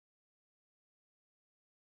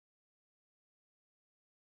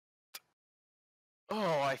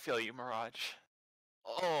Oh, I feel you, Mirage.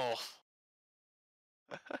 Oh.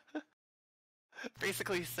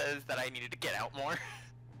 Basically says that I needed to get out more.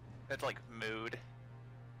 That's like mood.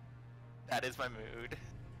 That is my mood.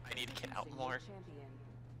 I need to get out more.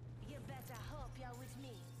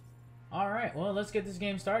 Alright, well, let's get this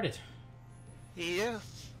game started. Yeah,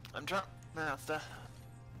 I'm drunk, master.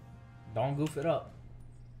 Don't goof it up.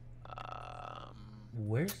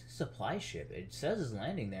 Where's the supply ship? It says it's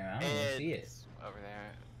landing there. I don't even see it. Over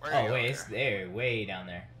there. Oh, wait, it's there. Way down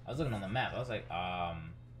there. I was looking on the map. I was like,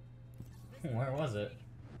 where was it?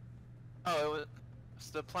 Oh, it was...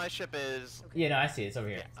 Supply ship is... Yeah, no, I see it. It's over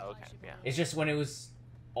here. Yeah, okay, yeah. It's just when it was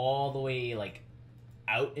all the way, like,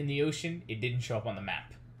 out in the ocean, it didn't show up on the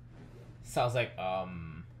map. So I was like,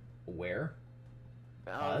 where?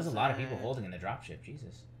 Oh, there's a lot of people holding in the dropship.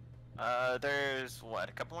 Jesus. There's, what,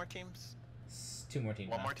 a couple more teams? 2 more teams.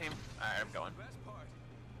 One more team? Alright, I'm going.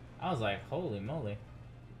 I was like, holy moly.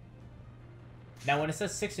 Now, when it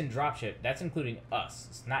says 6 in dropship, that's including us.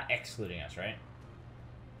 It's not excluding us, right?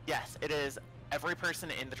 Yes, it is every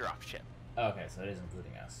person in the dropship. Okay, so it is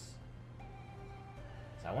including us.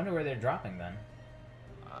 So I wonder where they're dropping then.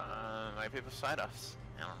 Might be beside us.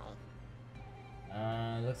 I don't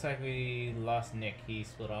know. Looks like we lost Nick. He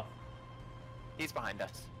split off. He's behind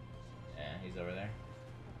us. Yeah, he's over there.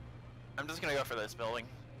 I'm just gonna go for this building.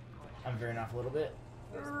 I'm veering off a little bit.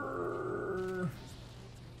 Yeah,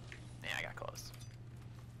 I got close.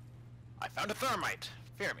 I found a thermite.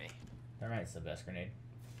 Fear me. Thermite's the best grenade.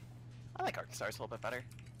 I like arc stars a little bit better.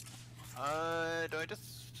 Do I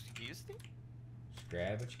just use these? Just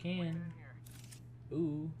grab what you can.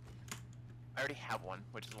 Ooh. I already have one,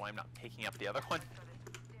 which is why I'm not picking up the other one.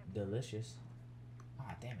 Delicious.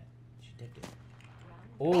 Ah, damn it. She dipped it.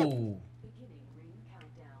 Oh.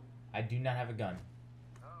 I do not have a gun.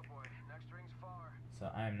 Oh boy, next ring's far. So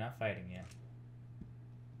I am not fighting yet.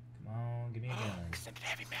 Come on, give me a gun. Extended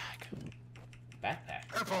heavy mag. Backpack.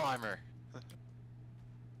 Purple armor.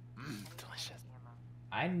 Delicious.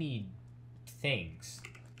 I need things.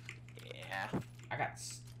 Yeah. I got...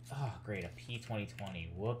 Oh, great. A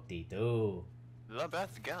P2020. Whoop-de-doo. The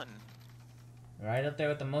best gun. Right up there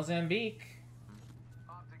with the Mozambique.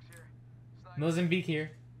 Optics here. Mozambique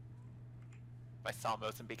here. If I saw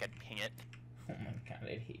Mozambique, I'd ping it. Oh my god,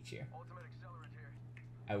 I'd hate you. Ultimate accelerant here.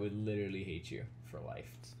 I would literally hate you for life.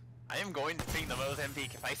 I am going to ping the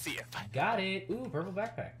Mozambique if I see it. Got it. Ooh, purple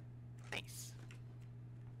backpack. Nice.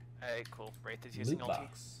 Hey, cool. Wraith is using Loot ulti.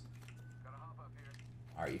 box. Gotta hop up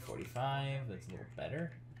here. RE45. That's a little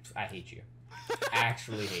better. I hate you.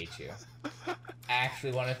 Actually hate you.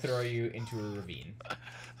 Actually want to throw you into a ravine.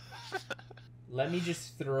 Let me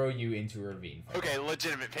just throw you into a ravine. Okay,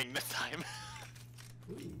 legitimate ping this time.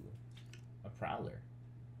 Ooh, a prowler.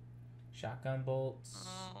 Shotgun bolts.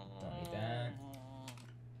 Don't need that.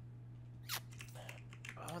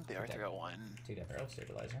 I want the R301. Take that barrel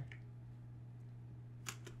stabilizer.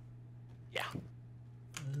 Yeah.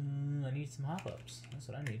 I need some hop-ups. That's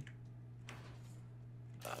what I need.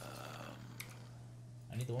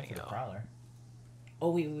 I need the one for the prowler.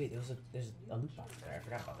 Oh wait. There's a loot box there. I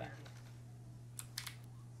forgot about that.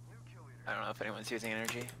 I don't know if anyone's using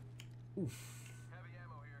energy. Oof. Heavy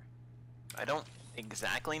ammo here. I don't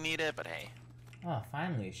exactly need it, but hey. Oh,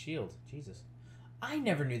 finally a shield. Jesus. I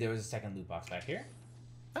never knew there was a second loot box back here.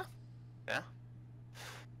 Huh. Yeah.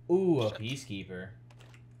 Ooh, a peacekeeper.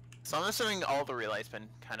 So I'm assuming all the relay's been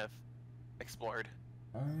kind of explored.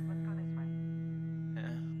 I'll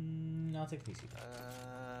take the peacekeeper.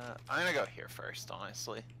 I'm gonna go here first,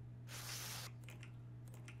 honestly.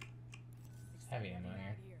 Heavy ammo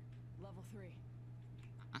here. Level 3.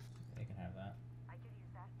 They can have that. I could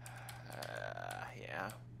use that.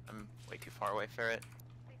 Yeah. I'm way too far away for it.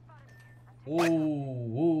 Ooh,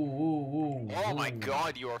 ooh. Oh my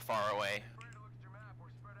god, you are far away.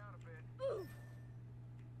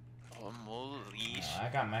 Oh, holy I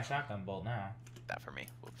got my shotgun bolt now. That for me.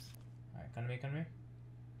 Whoops. Alright, come to me.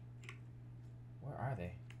 Where are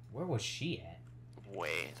they? Where was she at?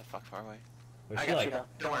 Way the fuck far away. Was I she got like... you.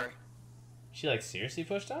 Don't worry. She like seriously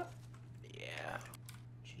pushed up? Yeah.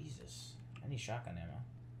 Jesus. I need shotgun ammo.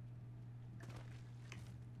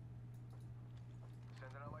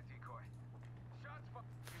 Sending out my decoy. Shots fired.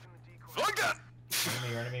 Using the decoy. Fuck that!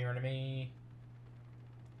 Run to me.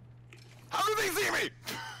 How do they see me?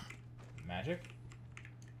 Magic?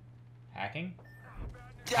 Hacking?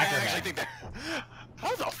 Yeah, I Hacker actually man. think that.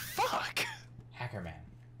 How the fuck? Hacker man.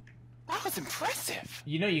 That was impressive.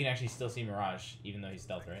 You know you can actually still see Mirage, even though he's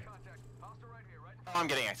stealth, right? Contact. Hostile right here, right? Oh, I'm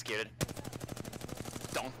getting executed.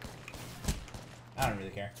 Don't. I don't really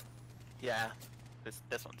care. Yeah. This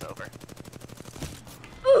one's over.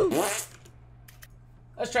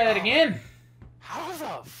 Let's try that again. How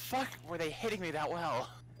the fuck were they hitting me that well?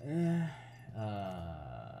 Don't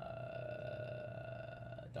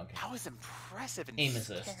care. That was impressive and Aim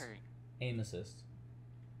assist. scary. Aim assist.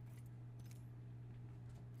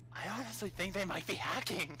 I honestly think they might be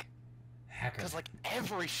hacking. Hacker. Because, like,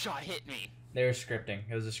 every shot hit me. They were scripting.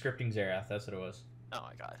 It was a scripting Xerath. That's what it was. Oh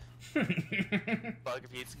my god. Bug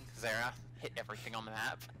beats Xerath. Hit everything on the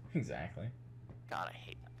map. Exactly. God, I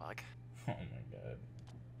hate that bug. Oh my god.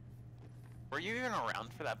 Were you even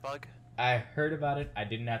around for that bug? I heard about it. I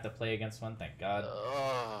didn't have to play against one. Thank God.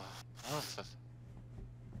 Ugh.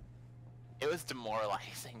 It was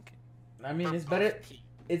demoralizing. I mean, For it's better. both teams.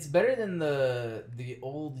 It's better than the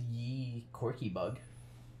old Yi Corky bug.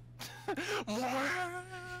 More.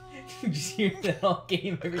 You just hear that whole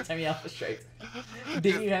game every time you alpha strikes.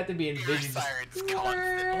 Didn't you have to be Your envisioned? sirens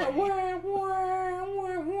constantly.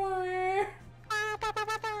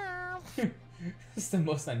 It's the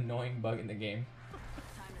most annoying bug in the game.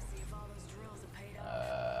 Time to see if all those drills have paid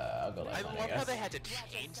off. I'll go I like that, I love how guess. they had to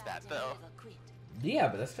change that though. Yeah,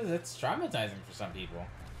 but that's because it's traumatizing for some people.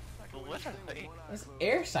 Literally. It's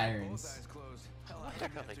air sirens.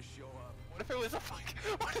 Literally. What if it was a fuck?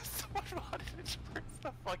 What if someone wanted to reverse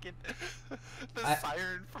the fucking the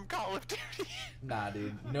siren from Call of Duty? Nah,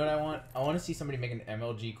 dude. You know what I want? I want to see somebody make an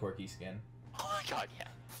MLG Corky skin. Oh my god, yes.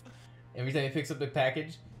 Every time he picks up the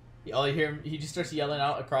package, all you hear him, he just starts yelling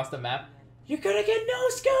out across the map, "You're gonna get no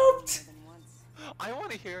scoped!" I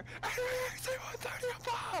want to hear say 130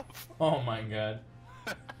 above. Oh my god.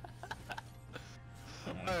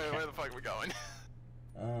 Alright, where the fuck are we going?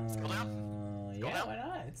 Yeah, down? why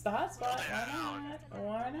not? It's the hot spot. Go down.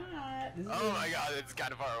 Why not? This is Oh my god, it's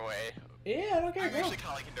kind of far away. Yeah, I don't care. I'm Go. actually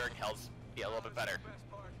calling Enduring Hells be a little bit better.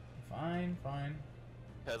 Fine, fine.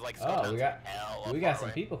 Cause like Oh, we got some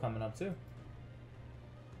away. people coming up too.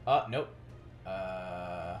 Oh, nope.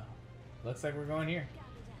 Looks like we're going here.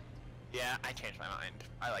 Yeah, I changed my mind.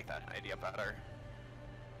 I like that idea better.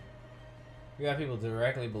 We got people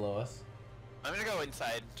directly below us. I'm gonna go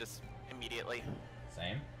inside just immediately.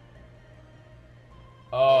 Same.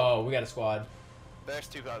 Oh, we got a squad. There's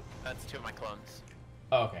two. That's two of my clones.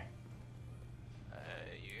 Oh, okay.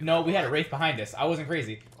 You... No, we had a Wraith behind us. I wasn't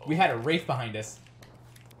crazy. We had a Wraith behind us.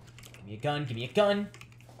 Give me a gun. Give me a gun.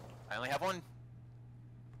 I only have one.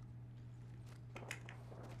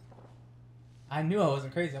 I knew I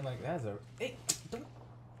wasn't crazy. I'm like, that's a... Hey, don't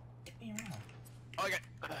get me around. Oh, okay.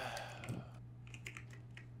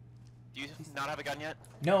 Do you not have a gun yet?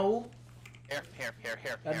 No. Here.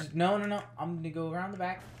 No. I'm gonna go around the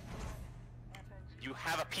back. You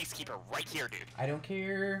have a peacekeeper right here, dude. I don't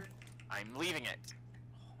care. I'm leaving it.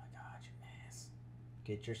 Oh my god, you ass.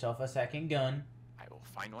 Get yourself a second gun. I will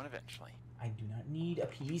find one eventually. I do not need a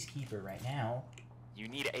peacekeeper right now. You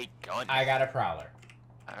need a gun. I got a prowler.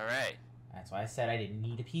 Alright. That's why I said I didn't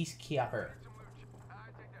need a peacekeeper. I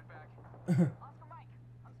take that back. Oscar Mike,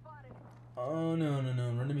 I'm spotted. Oh no.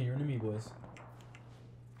 Run to me, boys.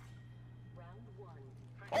 Round one.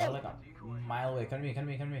 Oh, like a mile away. Come to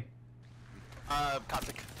me.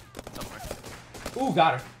 Coptic. Somewhere. Ooh,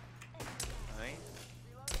 got her. Alright.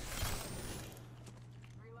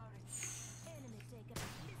 Enemy taken.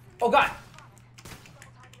 Oh god.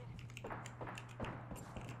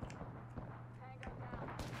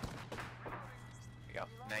 There you go.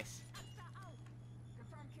 Nice.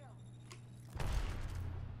 Confirm kill.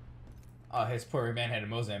 Oh, his poor man had a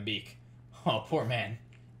Mozambique. Oh, poor man.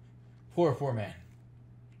 Poor man.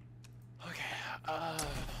 Okay.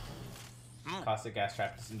 Caustic gas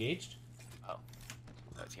trap disengaged. Oh.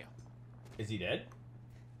 That's you. Is he dead?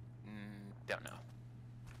 Don't know.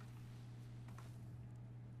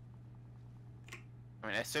 I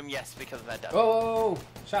mean, I assume yes because of that death. Oh!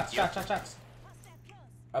 Shots. Yep. Hostile close.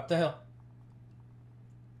 Up the hill.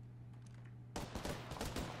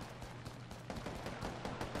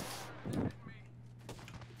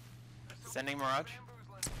 Sending Mirage.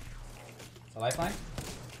 It's a lifeline.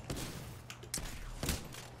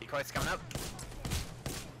 Decoy's coming up.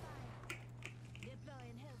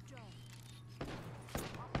 Deploying health drone.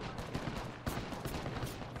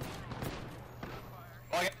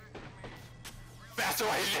 Okay. Faster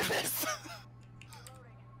way to do this.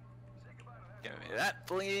 Give me that,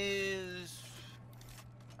 please.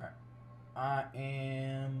 Alright. I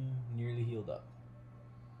am nearly healed up.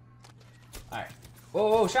 Alright.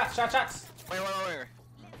 Whoa, shots. Wait.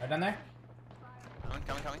 Right down there?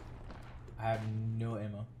 Coming. I have no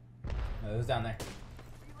ammo. No, it was down there.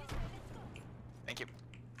 Thank you.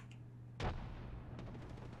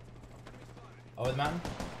 Over the mountain.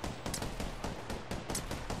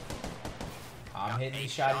 I'm Got hitting a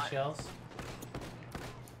these shoddy shot. shells.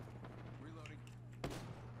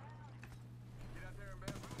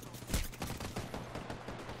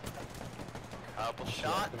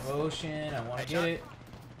 Shot. Devotion. I want to Headshot. get it.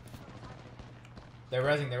 They're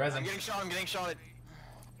rezzing. They're I'm rezzing. getting shot. I'm getting shot.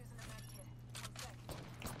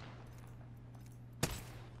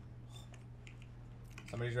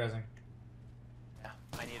 Somebody's rezzing. Yeah,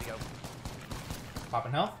 I need to go.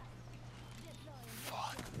 Popping health.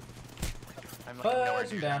 Fuck. I'm like Fudge nowhere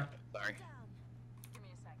him near down. that. Sorry. Give me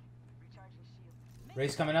a sec. Recharging shield.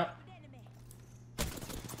 Race coming up.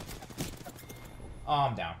 Oh,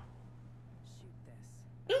 I'm down. Shoot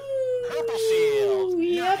this. Purple shield.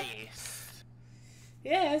 Yep. Nice.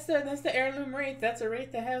 Yeah, that's the heirloom wraith. That's a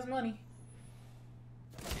wraith that has money.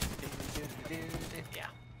 Yeah.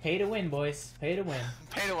 Pay to win, boys. Pay to win.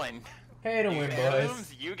 Pay to win. Pay to You win, get boys.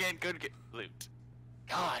 heirlooms, you get good loot.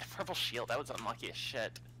 God, purple shield. That was unlucky as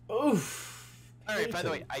shit. Oof. Alright, Pay by the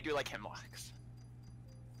to- way, I do like hemlocks.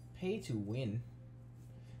 Pay to win.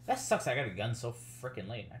 That sucks. I got a gun so freaking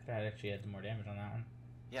late. I could have actually had more damage on that one.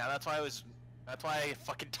 Yeah, that's why I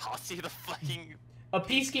fucking tossed you the fucking A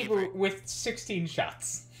peacekeeper with 16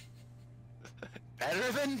 shots.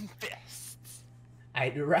 better than fists.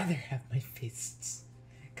 I'd rather have my fists.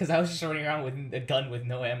 Because I was just running around with a gun with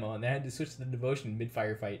no ammo, and I had to switch to the devotion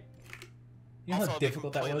mid-firefight. You know Also, how to be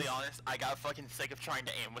difficult that was? completely honest, I got fucking sick of trying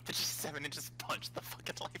to aim with the G7 and just punch the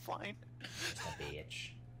fucking lifeline. Just a bitch.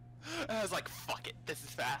 And I was like, fuck it, this is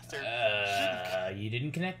faster. You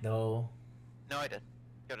didn't connect, though. No, I did.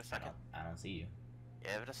 Give it a second. I don't see you.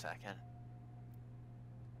 Give it a second.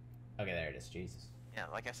 Okay, there it is. Jesus. Yeah,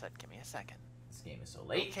 like I said, give me a second. This game is so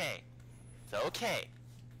late. Okay. It's okay.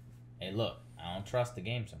 Hey, look. I don't trust the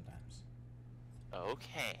game sometimes.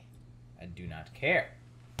 Okay. I do not care.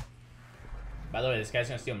 By the way, this guy's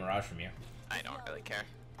gonna steal Mirage from you. I don't really care.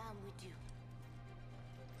 I'm with you.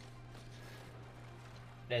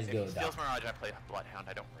 Let's If go, he steals Doc. Mirage, I play Bloodhound.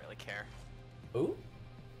 I don't really care. Ooh?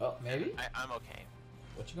 Oh, maybe? I'm okay.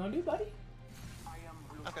 What you gonna do, buddy? I am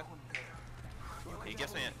Will Okay. Conquer. He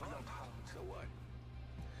gives me it. So what?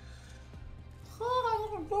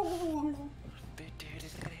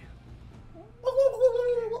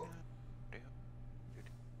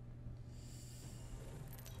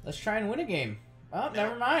 Let's try and win a game. Oh,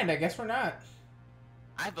 never mind. I guess we're not.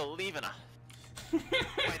 I believe in a. Wait,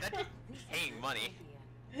 that's paying money.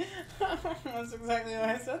 That's exactly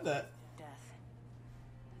why I said that. Death.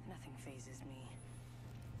 Nothing phases me.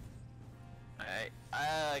 Alright,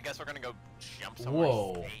 I guess we're gonna go jump somewhere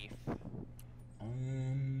Whoa. safe.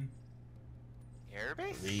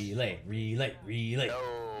 Airbase? Relay.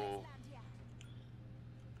 No.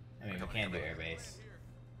 I mean, we can do airbase.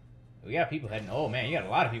 We got people heading. Oh man, you got a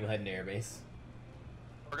lot of people heading to airbase.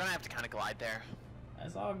 We're gonna have to kind of glide there.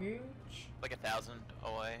 That's all good. Like 1,000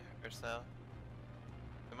 away or so.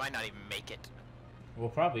 We might not even make it. We'll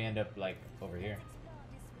probably end up like over here.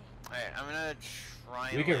 Alright, I'm gonna try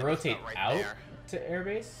and We could land rotate about right out there. to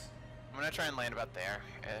airbase. I'm gonna try and land about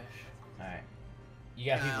there-ish. All right. You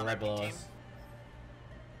got Yeah, people on right that big below team. us.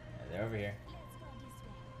 Yeah, they're over here.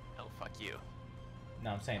 Oh, fuck you.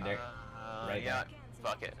 No, I'm saying they're right yeah, there.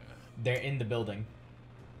 fuck it. They're in the building.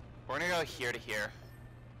 We're gonna go here to here.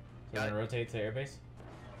 So we're gonna rotate to airbase.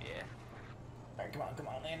 Yeah. All right, come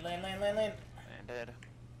on, land. Landed.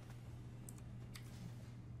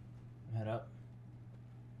 Head up.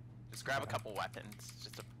 Just grab a couple weapons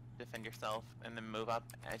just to defend yourself and then move up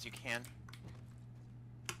as you can.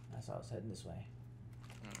 I saw us heading this way.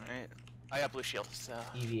 Alright. I got blue shield, so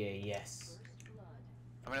EVA, yes.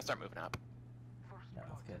 I'm gonna start moving up. No,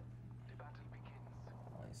 that's good. The battle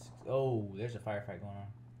begins. Only six- Oh, there's a firefight going on.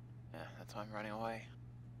 Yeah, that's why I'm running away.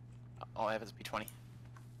 All I have is a P20.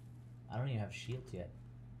 I don't even have shields yet.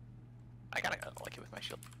 I gotta go like it with my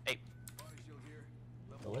shield. Hey,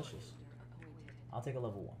 Delicious. I'll take a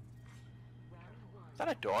level 1. is that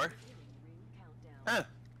a door? Huh.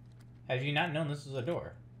 Have you not known this was a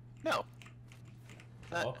door? No.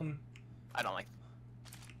 Welcome. I don't like.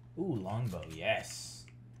 Ooh, longbow, yes.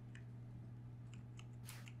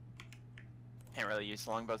 Can't really use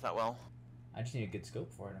longbows that well. I just need a good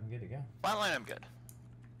scope for it. I'm good to go. Flatline, I'm good.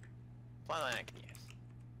 Flatline, I can use.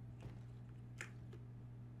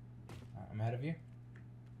 I'm ahead of you.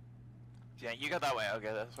 Yeah, you go that way. I'll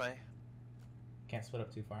go this way. Can't split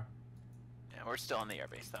up too far. Yeah, we're still in the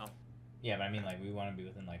airbase though. Yeah, but I mean, like, we want to be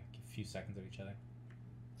within, like, a few seconds of each other.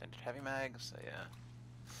 Extended heavy mags. So yeah.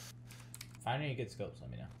 Find any good scopes,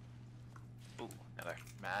 let me know. Ooh, another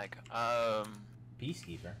mag.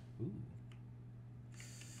 Peacekeeper. Ooh.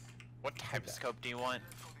 What type of scope do you want?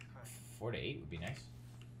 4 to 8 would be nice.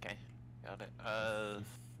 Okay, got it.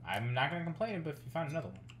 I'm not gonna complain, but if you find another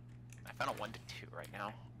one, I found a 1 to 2 right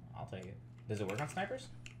now. I'll take it. Does it work on snipers?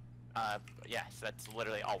 Yes, that's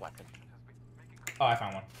literally all weapon. Oh, I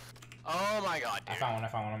found one. Oh my god, I dude. found one. I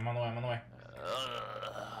found one. I'm on the way. I'm on the way.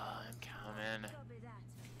 I'm coming. Copy that.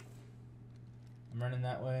 I'm running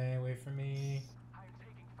that way. Wait for me. I am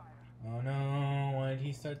taking fire. Oh no! Why did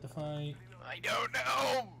he start the fight? I don't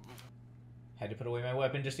know. Had to put away my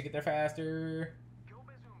weapon just to get there faster. Go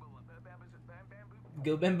bazoom, bam, bam, bam,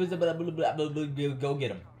 Go bam, blah, blah, blah, blah, blah, go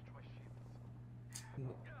get him. getting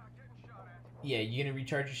shot at. Yeah, you're gonna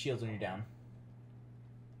recharge your shields when you're down.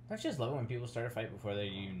 I just love it when people start a fight before they're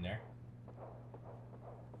even there.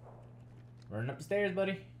 Running up the stairs,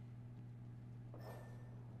 buddy.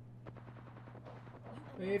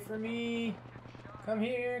 Wait for me. Come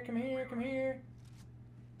here, come here, come here.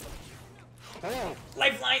 Oh,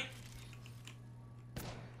 Lifeline!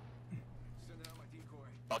 Sending out my decoy.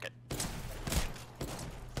 fuck it.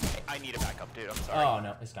 I need a backup, dude. I'm sorry. Oh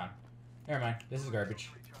no, it's gone. Never mind. This is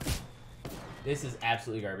garbage. This is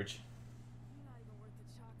absolutely garbage. You're not even worth the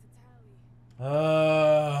chalk to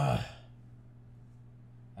tally.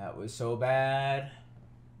 That was so bad.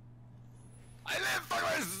 I live,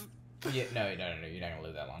 fuckers! Yeah, no, you're not gonna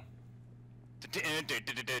live that long.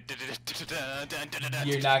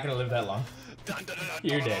 You're not gonna live that long.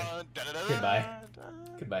 You're dead. Goodbye.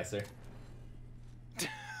 Goodbye, sir.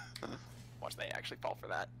 Watch they actually fall for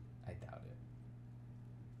that. I doubt it.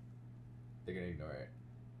 They're gonna ignore it.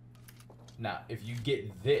 Now, if you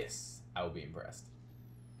get this, I will be impressed.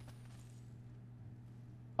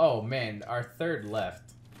 Oh man, our third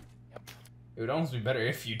left. Yep. It would almost be better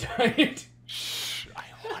if you died. Shh, I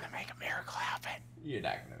want to make a miracle happen. You're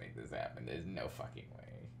not gonna make this happen. There's no fucking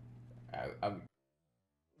way. I'm...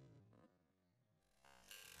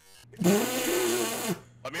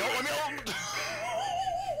 Let me out,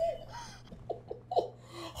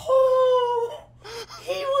 Oh,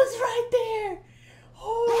 he was right there.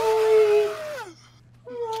 Holy!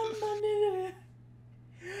 Run, my nigga.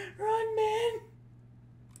 Run, man.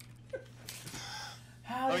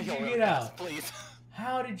 How Let did me you heal get real out? fast, please.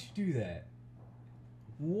 How did you do that?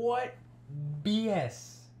 What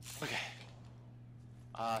BS? Okay.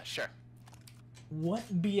 Sure. What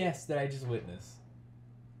BS did I just witness?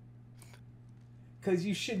 Because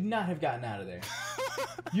you should not have gotten out of there.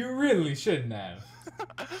 You really shouldn't have.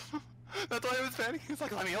 That's why I was panicking. He's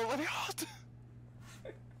like, let me out.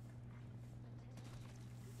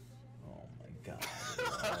 Oh my god.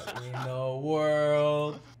 What in the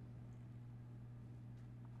world?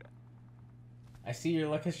 I see your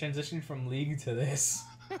luck has transitioned from League to this.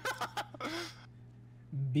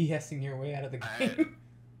 BSing your way out of the Alright. game.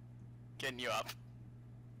 Getting you up.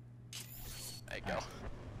 There you go.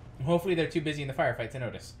 Hopefully they're too busy in the firefight to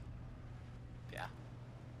notice. Yeah.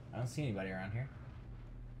 I don't see anybody around here.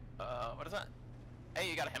 What is that? Hey,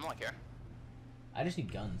 you got a hemlock here. I just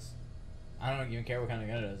need guns. I don't even care what kind of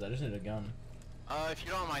gun it is. I just need a gun. If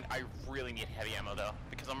you don't mind, I really need heavy ammo though,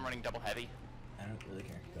 because I'm running double heavy. I don't really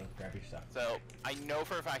care. Go grab your stuff. So, I know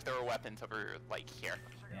for a fact there are weapons over, like, here.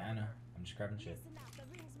 Yeah, I know. I'm just grabbing shit. Listen up, the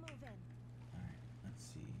ring's moving. Alright, let's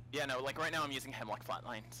see. Yeah, no, like right now I'm using hemlock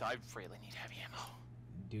flatline, so I really need heavy ammo.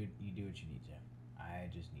 Dude, you do what you need to. I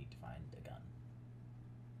just need to find a gun.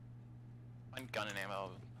 Find gun and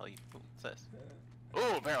ammo. Hell, what's this?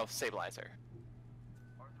 Ooh, barrel stabilizer.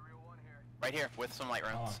 R301 here. Right here, with some light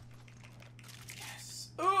Hold on. rounds. Yes!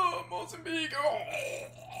 Oh, Mozambique! Oh.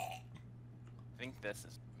 I think this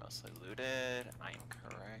is mostly looted. I am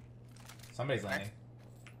correct. Somebody's landing.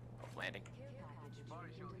 Oh, landing. Care package Body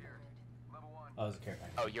being shield here. delivered. Level 1. Oh, there's a care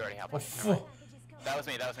package. Oh, you already have Oh, one. fuck. Never mind. Package is coming. That was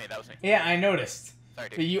me, that was me, that was me. Yeah, I noticed. Sorry,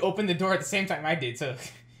 But dude. you opened the door at the same time I did, so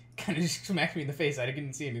kind of just smacked me in the face. I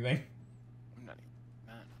didn't see anything. I'm not even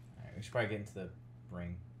mad. Alright, we should probably get into the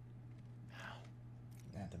ring. How?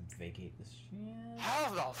 I have to vacate this shit. How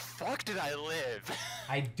the fuck did I live?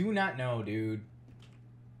 I do not know, dude.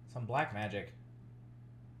 Some black magic.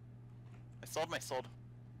 I sold my soul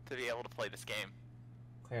to be able to play this game.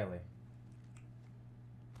 Clearly.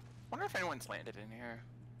 Wonder if anyone's landed in here.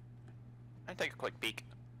 I'd take a quick peek.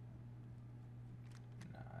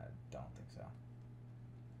 Nah, I don't think so.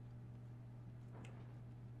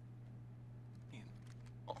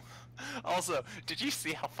 Also, did you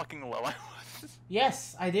see how fucking low I was?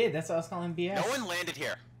 Yes, I did. That's what I was calling BS. No one landed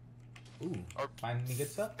here. Ooh, Or find any good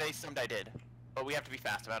stuff? they assumed I did. But we have to be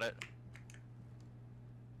fast about it.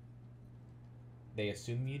 They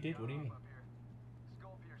assume you did? What do you mean? Up here.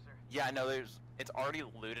 Skull piercer. Yeah, I know it's already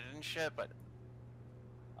looted and shit, but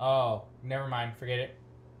Oh, never mind. Forget it.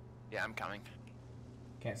 yeah, I'm coming.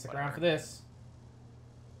 Can't stick Whatever. around for this.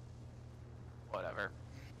 Whatever.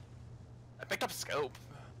 I picked up a scope.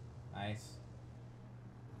 Nice.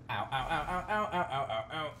 Ow, ow, ow, ow, ow, ow, ow, ow,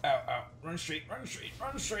 ow, ow, ow. Run straight, run straight,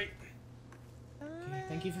 run straight. Okay,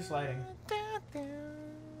 thank you for sliding.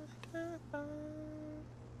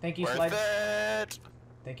 Thank you, Worth slide. it!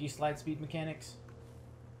 Thank you, slide speed mechanics.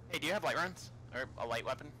 Hey, do you have light rounds? Or a light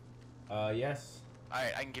weapon? Yes.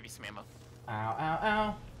 Alright, I can give you some ammo. Ow, ow,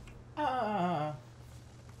 ow. Ow, ow, ow.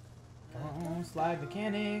 Come on, slide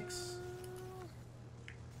mechanics.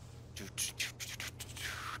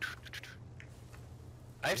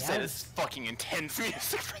 I have to say, this is Yes. fucking intense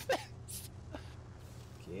music for this.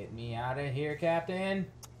 Get me out of here, Captain.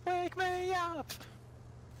 Wake me up!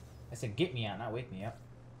 I said get me out, not wake me up.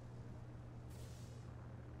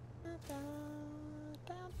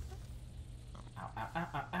 Ow, ow, ow,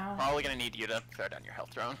 ow, ow. Probably gonna need you to throw down your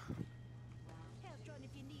health drone.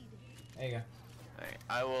 There you go. Alright,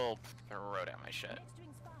 I will throw down my shit.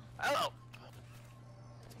 Hello!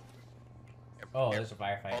 Here, Oh, here. there's a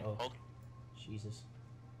firefight. Hold, Oh, hold. Jesus.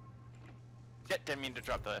 Shit, didn't mean to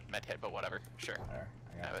drop the med kit, but whatever. Sure. There,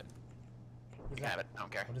 I got Have it. it. What is You can have that? it. I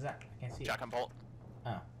don't care. What is that? I can't see it. Shotgun bolt?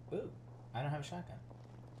 Oh. Ooh. I don't have a shotgun.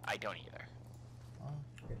 I don't either. Well,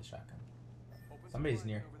 get the shotgun. Somebody's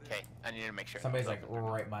near. Okay, I need to make sure. Somebody's like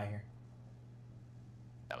right by here.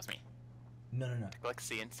 That was me. No, no, no. Click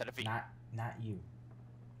C instead of V. Not you.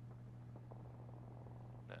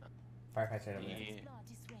 Firefight's right over there.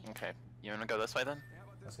 Yeah. Okay, you wanna go this way then?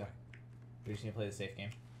 Let's go. We just need to play the safe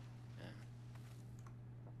game. Yeah.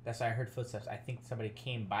 That's why I heard footsteps. I think somebody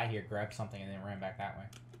came by here, grabbed something, and then ran back that way.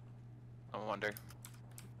 I wonder.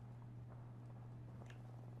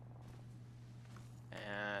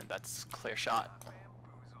 And that's clear shot. Alright,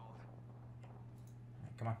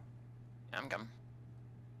 come on. Yeah, I'm coming.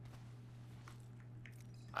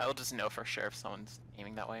 I'll just know for sure if someone's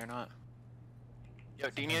aiming that way or not. Yo,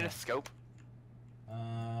 do you need a scope?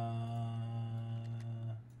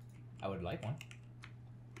 I would like one.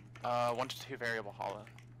 1 to 2 variable hollow.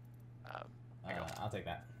 There you go. I'll take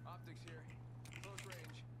that. Optics here. Close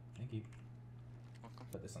range. Thank you. Welcome.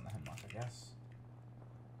 Put this on the hemlock, I guess.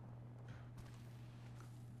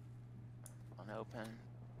 Unopen.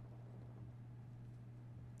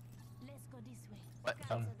 Let's go this way. What?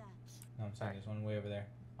 No, I'm sorry. There's one way over there,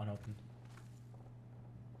 unopened.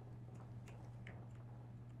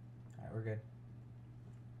 Alright, we're good.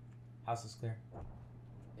 House is clear.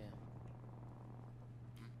 Yeah.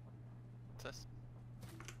 What's this?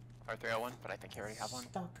 R301, but I think you already have one.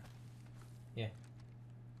 Stuck. Yeah.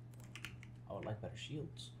 I would like better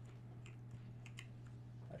shields.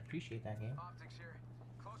 I'd appreciate that game. Optics here.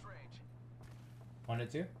 Close range. 1 to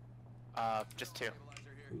 2? Just 2.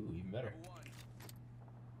 Stabilizer here. Ooh, even better. Number 1.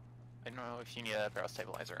 I don't know if you need a barrel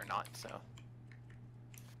stabilizer or not, so.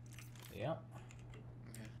 Yeah.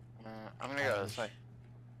 I'm gonna go this way.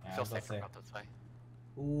 Yeah, I I feel was about to safer say. about this way.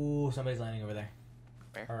 Ooh, somebody's landing over there.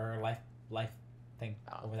 Where? Or life thing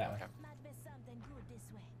Oh, over that okay. way. Might be something good this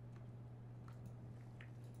way.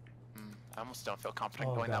 I almost don't feel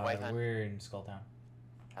confident Oh going god, that way then. we're in Skulltown.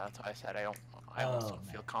 Yeah, that's why I said I almost Oh, don't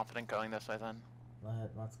feel man. confident going this way then.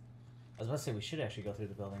 Let's. I was about to say we should actually go through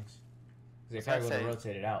the buildings. Because they Was probably gonna would have say-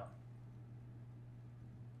 rotated out.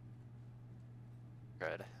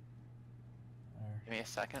 Good. Or, Give me a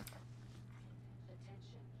second.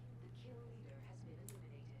 Attention, the kill leader has been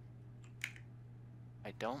eliminated.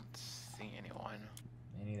 I don't see anyone.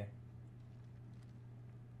 me neither.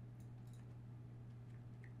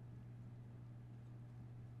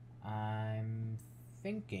 I'm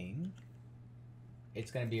thinking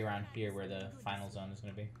it's gonna be around here where the final zone is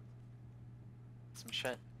gonna be. Some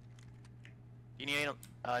shit. You need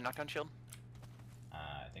a knockdown shield?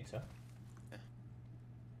 I think so.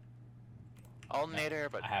 I'll No, nader,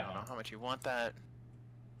 but I I have don't know one. how much you want that.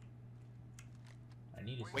 I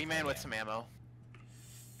need a Wingman with some ammo.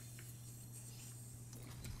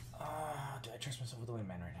 Do I trust myself with the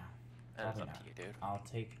wingman right now? That is Probably up not. to you, dude. I'll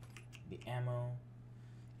take the ammo.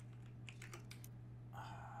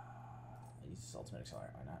 Use this ultimate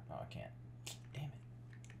accelerant. Why not? Oh, I can't. Damn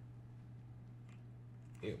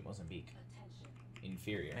it. Ew, Mozambique. Attention.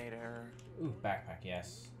 Inferior. Nader. Ooh, backpack,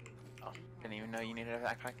 yes. Oh, didn't even know you needed a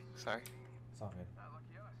backpack. Sorry. It's all good.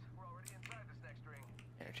 Lucky us. We're already inside this next ring.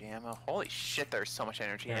 Energy ammo. Holy shit, there's so much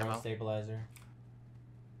energy Barrel ammo. stabilizer.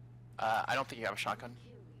 I don't think you have a shotgun.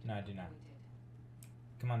 Kill leader No, I do not. appointed.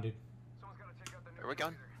 Come on, dude. Someone's gotta take out the Where we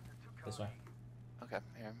going? This way. Okay,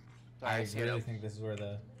 here. I see it. really think this is where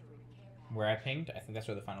the... Where I pinged? I think that's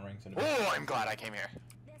where the final ring's gonna be. Oh, I'm glad I came here.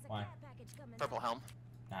 There's a Why? care package coming. Purple helm.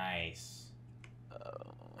 Nice.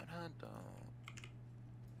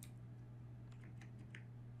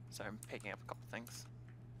 Sorry, I'm picking up a couple things.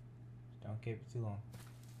 Don't keep it too long.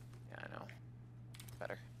 Yeah, I know.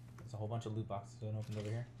 Better. There's a whole bunch of loot boxes opened over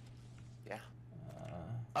here. Yeah.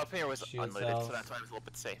 Uh, Up here was Shield unlooted, cells. so that's why I was a little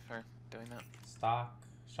bit safer doing that. stock,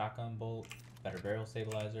 shotgun bolt, better barrel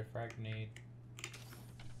stabilizer, frag grenade.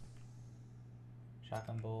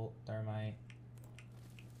 Shotgun bolt, thermite,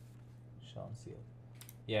 shell and seal.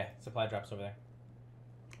 Yeah, supply drops over there.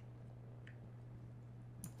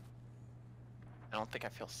 I don't think I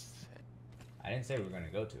feel sick. I didn't say we were going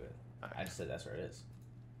to go to it. Okay. I just said that's where it is.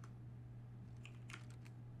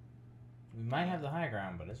 We might have the high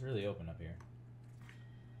ground, but it's really open up here.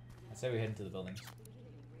 I say we head into the buildings.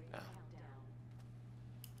 Yeah.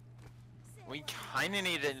 We kind of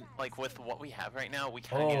need to, like, with what we have right now, we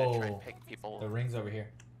kind of need to try and pick people. The ring's over here.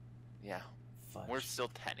 Yeah. Fudge. We're still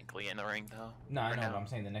technically in the ring, though. No, I for know, now. but I'm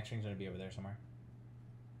saying the next ring's going to be over there somewhere.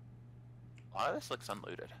 A lot of this looks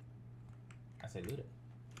unlooted. I say loot it.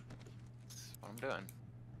 That's what I'm doing.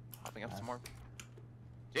 Hopping up Nice. some more.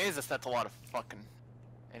 Jesus, that's a lot of fucking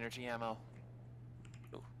energy ammo.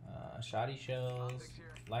 Shoddy shells,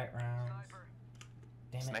 light rounds. Sniper.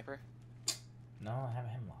 Damn it. Sniper? No, I have a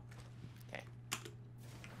hemlock. Okay.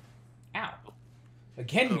 Ow!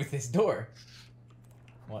 Again with this door.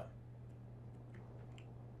 What?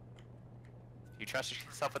 You trust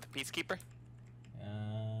yourself with the Peacekeeper?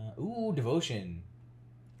 Ooh, devotion.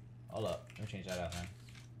 Hold up. Let me change that out, man.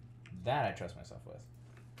 That I trust myself with.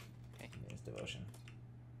 Okay. It's devotion.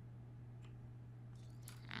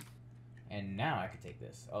 And now I could take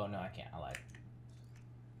this. Oh, no, I can't. I lied.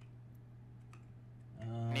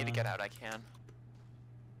 I need to get out, I can.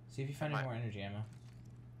 See if you find any more energy ammo.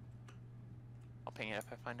 I'll ping it if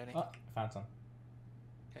I find any. Oh, I found some.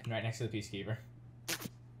 Okay. Right next to the Peacekeeper.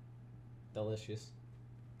 Delicious.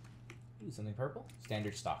 Ooh, something purple?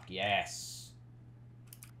 Standard stock. Yes.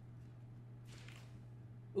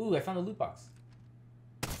 Ooh, I found the loot box.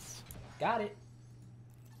 Got it.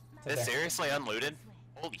 It's up This there. seriously unlooted?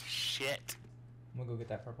 Holy shit. I'm gonna go get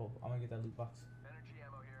that purple. I'm gonna get that loot box. Energy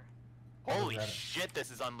ammo here. Holy grab it. shit,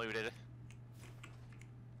 this is unlooted.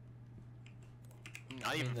 Not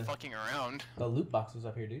I mean, even the- fucking around. The loot box was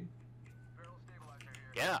up here, dude. Barrel stabilizer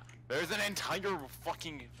here. Yeah, there's an entire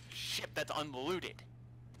fucking ship that's unlooted.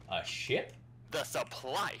 A ship? The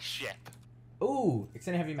supply ship. Ooh,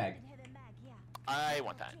 extended heavy mag. Can have a mag, yeah. I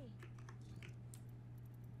want that. Okay.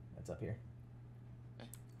 That's up here. Ooh,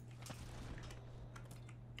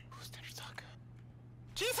 standard stock.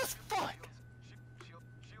 Jesus fuck! Shield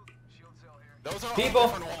cell here. Those are People. all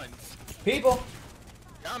different ones. People!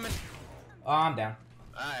 Coming. Oh, I'm down.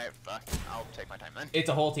 Alright, fuck. I'll take my time then. It's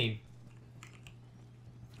a whole team.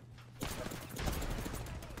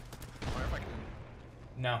 Wonder if I can...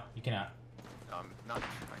 No, you cannot. not trying to...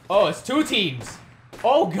 Oh, it's two teams!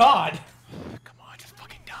 Oh, God! Come on, just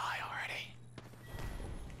fucking die already.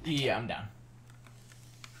 Yeah, I'm down.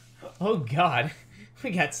 Oh, God.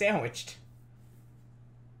 We got sandwiched.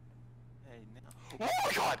 Hey, no. Oh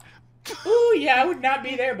my god! Ooh, yeah, I would not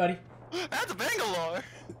be there, buddy. That's Bangalore!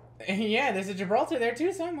 Yeah, there's a Gibraltar there,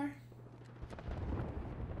 too, somewhere.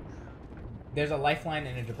 There's a lifeline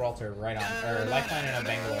and a Gibraltar right on, or a lifeline and a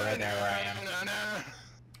Bangalore right there where I am.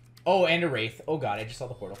 Oh, and a Wraith. Oh, God, I just saw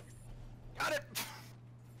the portal. Got it!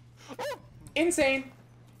 Oh! Insane!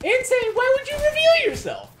 Insane! Why would you reveal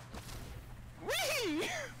yourself? Whee!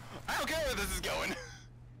 I don't care where this is going.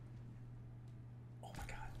 Oh my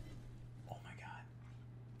god. Oh my god.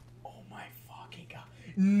 Oh my fucking god.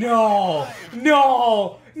 No!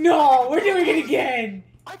 No! No! We're doing it again!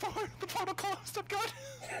 I thought the portal closed. I'm good.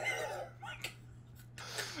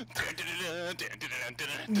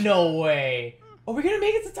 No way! Are we gonna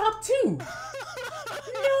make it to top 2?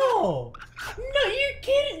 No! No, you're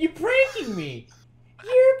kidding! You're pranking me!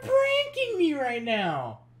 You're pranking me right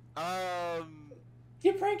now!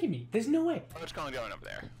 You're pranking me. There's no way. What's going over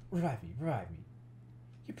there? Revive me. Revive me.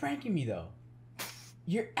 You're pranking me, though.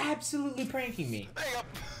 You're absolutely pranking me. There you go.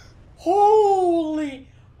 Holy!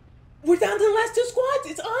 We're down to the last 2 squads.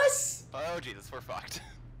 It's us. Oh Jesus, we're fucked.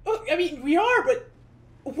 Oh, I mean, we are, but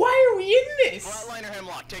why are we in this? Flatline or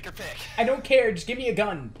Hemlock, take your pick. I don't care. Just give me a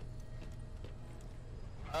gun.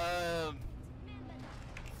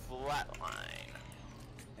 Flatline.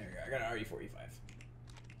 There we go. I got an RE-45.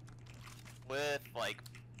 With like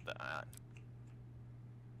the.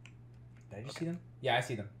 Did I just see them? Yeah, I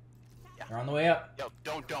see them. Yeah. They're on the way up. Yo,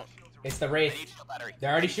 don't. It's the I Wraith. need shield battery.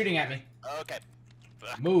 They're already shooting at me. Okay.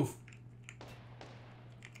 Fuck. Move.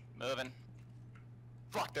 Moving.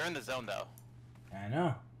 Fuck, they're in the zone though. I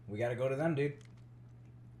know. We gotta go to them, dude.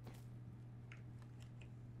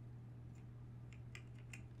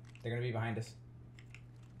 They're gonna be behind us.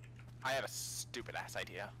 I have a stupid ass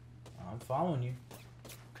idea. I'm following you.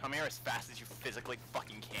 Come here as fast as you physically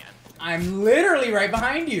fucking can. I'm literally right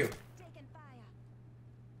behind you. Taking fire.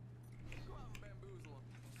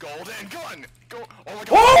 Golden gun! Go! Oh my god!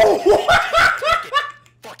 Oh! Take it!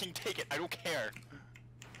 Fucking take it! I don't care.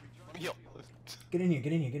 Let me heal. Get in here,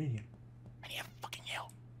 get in here, get in here. I need a fucking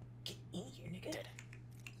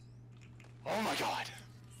Oh my god.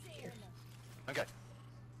 Okay.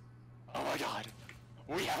 Oh my god.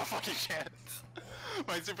 We have a fucking chance.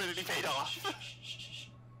 My stupidity paid off.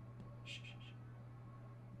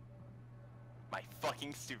 My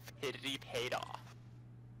fucking stupidity paid off.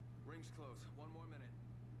 Ring's close. One more minute.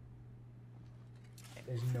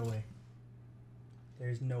 There's no way.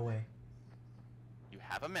 There's no way. You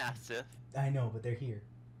have a mastiff. I know, but they're here.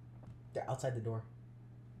 They're outside the door.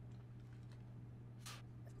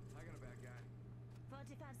 I got a bad guy.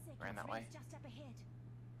 45 seconds. Ran that way. Rings just up ahead.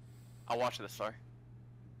 I'll watch this door.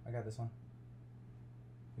 I got this one.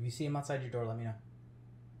 If you see him outside your door, let me know.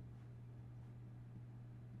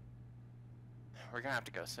 We're gonna have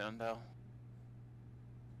to go soon, though.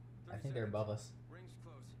 I think they're above us. Ring's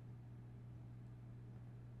close.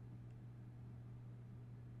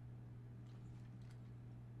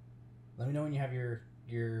 Let me know when you have your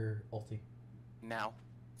ulti. Now.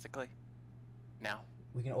 Basically. Now.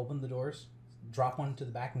 We can open the doors, drop one to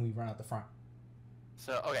the back, and we run out the front.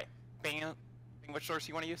 So, okay. Bing, which doors do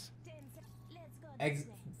you want to use? 10 seconds. Let's go this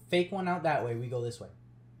way. Fake one out that way. We go this way.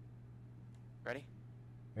 Ready?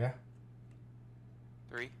 Yeah.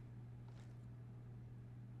 3.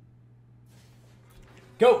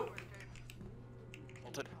 Go.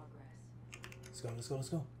 Ulted. Let's go. Let's go. Let's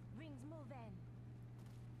go. Rings moving.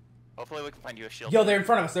 Hopefully we can find you a shield. Yo, they're in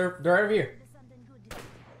front of us. They're right over here. There's something good this way.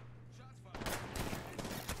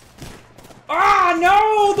 Ah,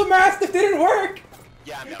 no! The Mastiff didn't work!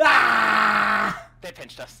 Yeah, I'm down. Ah! They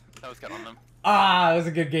pinched us. That was good on them. Ah, it was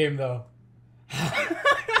a good game, though. You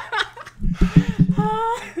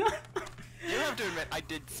have to admit, I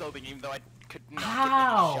did so the game, though I could not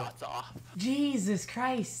How? get any shots off. Jesus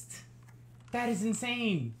Christ. That is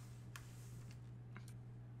insane.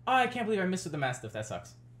 Oh, I can't believe I missed with the Mastiff. That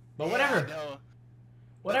sucks. But whatever. Yeah, no.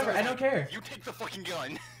 Whatever. I don't care. You take the fucking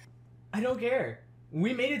gun. I don't care.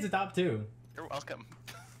 We made it to top 2. You're welcome.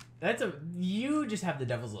 You just have the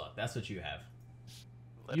devil's luck. That's what you have.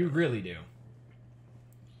 Literally. You really do.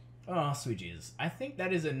 Oh, sweet Jesus. I think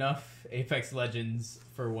that is enough Apex Legends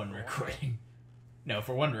for one recording. No,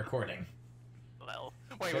 for one recording. Well,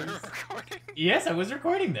 wait, we're recording? Yes, I was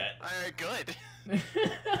recording that. Alright, good.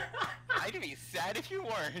 I'd be sad if you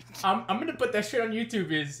weren't. I'm gonna put that shit on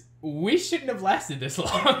YouTube is, we shouldn't have lasted this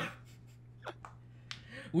long.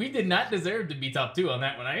 We did not deserve to be top 2 on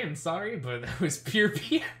that one. I am sorry, but that was pure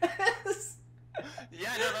BS.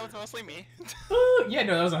 Yeah, no, that was mostly me. Ooh, yeah,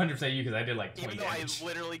 no, that was 100% you because I did like 20 Even though damage. I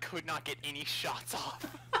literally could not get any shots off.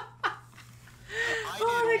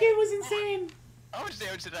 Oh, that game was insane. How much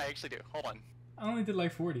damage did I actually do? Hold on. I only did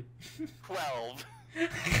like 40. 12.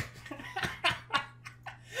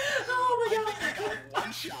 Oh my I god. think I got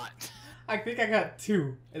 1 shot. I think I got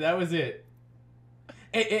 2. And that was it.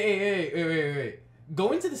 Hey, wait.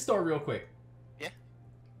 Go into the store real quick. Yeah.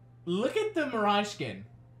 Look at the Mirage skin.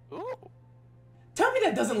 Ooh. Tell me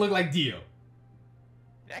that doesn't look like Dio.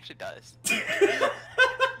 It actually does.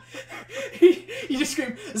 he just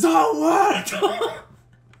screamed, Zawato!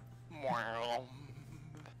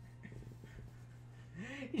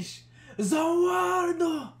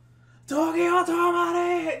 Zawardo! Tokyo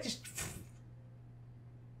Tomare! Just.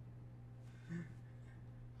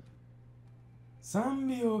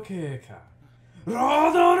 Sambio Keka.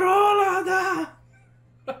 Rodo Rolada!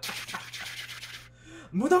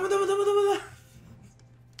 Muda.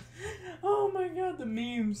 Oh my god, the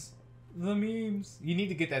memes. The memes. You need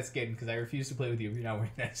to get that skin because I refuse to play with you if you're not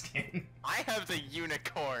wearing that skin. I have the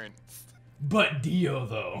unicorns. But Dio,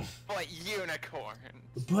 though. But unicorns.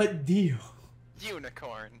 But Dio.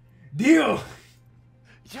 Unicorn. Dio!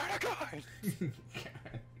 Unicorn!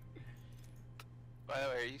 By the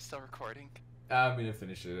way, are you still recording? I'm gonna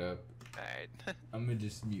finish it up. Alright. I'm gonna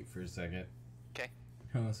just mute for a second. Okay.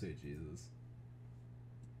 Oh, sweet Jesus.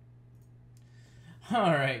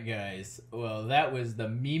 Alright, guys. Well, that was the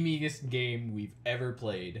memeiest game we've ever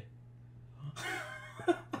played.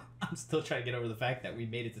 I'm still trying to get over the fact that we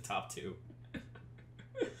made it to top 2.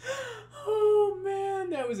 Oh,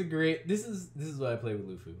 man. That was a great... This is what I play with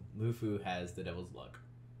Lufu. Lufu has the devil's luck.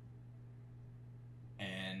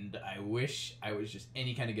 And I wish I was just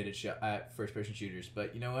any kind of good at first-person shooters.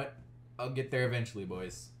 But you know what? I'll get there eventually,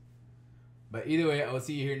 boys. But either way, I will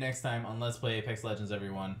see you here next time on Let's Play Apex Legends,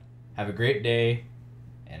 everyone. Have a great day,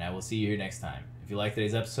 and I will see you here next time. If you liked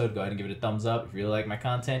today's episode, go ahead and give it a thumbs up. If you really like my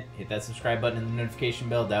content, hit that subscribe button and the notification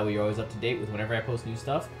bell. That way you're always up to date with whenever I post new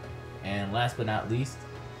stuff. And last but not least,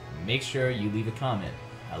 make sure you leave a comment.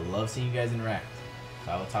 I love seeing you guys interact.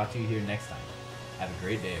 So I will talk to you here next time. Have a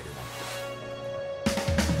great day, everyone.